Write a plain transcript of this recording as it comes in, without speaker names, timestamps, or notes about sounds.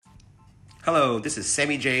Hello, this is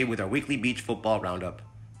Sammy J with our weekly beach football roundup,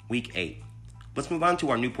 Week 8. Let's move on to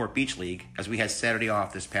our Newport Beach League as we had Saturday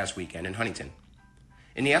off this past weekend in Huntington.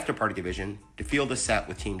 In the after-party division, the field is set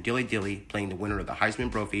with Team Dilly Dilly playing the winner of the Heisman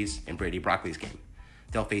Brophies and Brady Broccoli's game.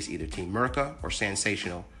 They'll face either Team Murica or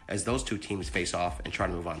Sensational as those two teams face off and try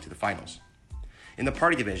to move on to the finals. In the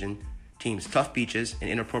party division, teams Tough Beaches and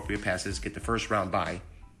Inappropriate Passes get the first round bye,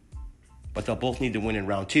 but they'll both need to win in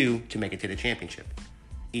round 2 to make it to the championship.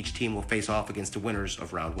 Each team will face off against the winners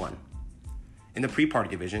of round 1. In the pre-party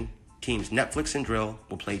division, teams Netflix and Drill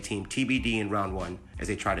will play Team TBD in round 1 as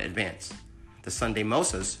they try to advance. The Sunday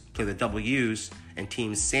Mosas play the W's and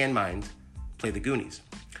teams Sandmine play the Goonies.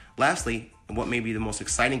 Lastly, in what may be the most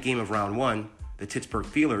exciting game of round 1, the Pittsburgh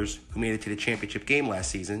Feelers, who made it to the championship game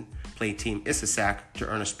last season, play Team Issasack to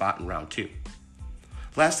earn a spot in round 2.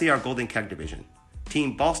 Lastly, our Golden Keg division.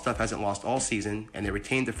 Team Ball Stuff hasn't lost all season, and they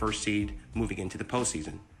retained the first seed moving into the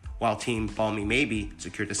postseason, while Team Ball Me Maybe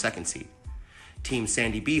secured the second seed. Team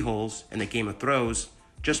Sandy Beeholes and the Game of Throws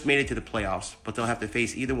just made it to the playoffs, but they'll have to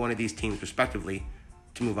face either one of these teams respectively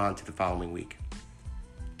to move on to the following week.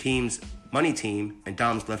 Teams Money Team and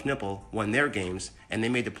Dom's Left Nipple won their games, and they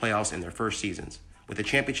made the playoffs in their first seasons. With the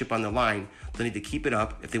championship on the line, they'll need to keep it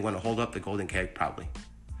up if they want to hold up the Golden Keg proudly.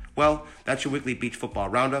 Well, that's your weekly beach football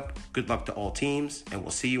roundup. Good luck to all teams, and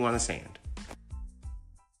we'll see you on the sand.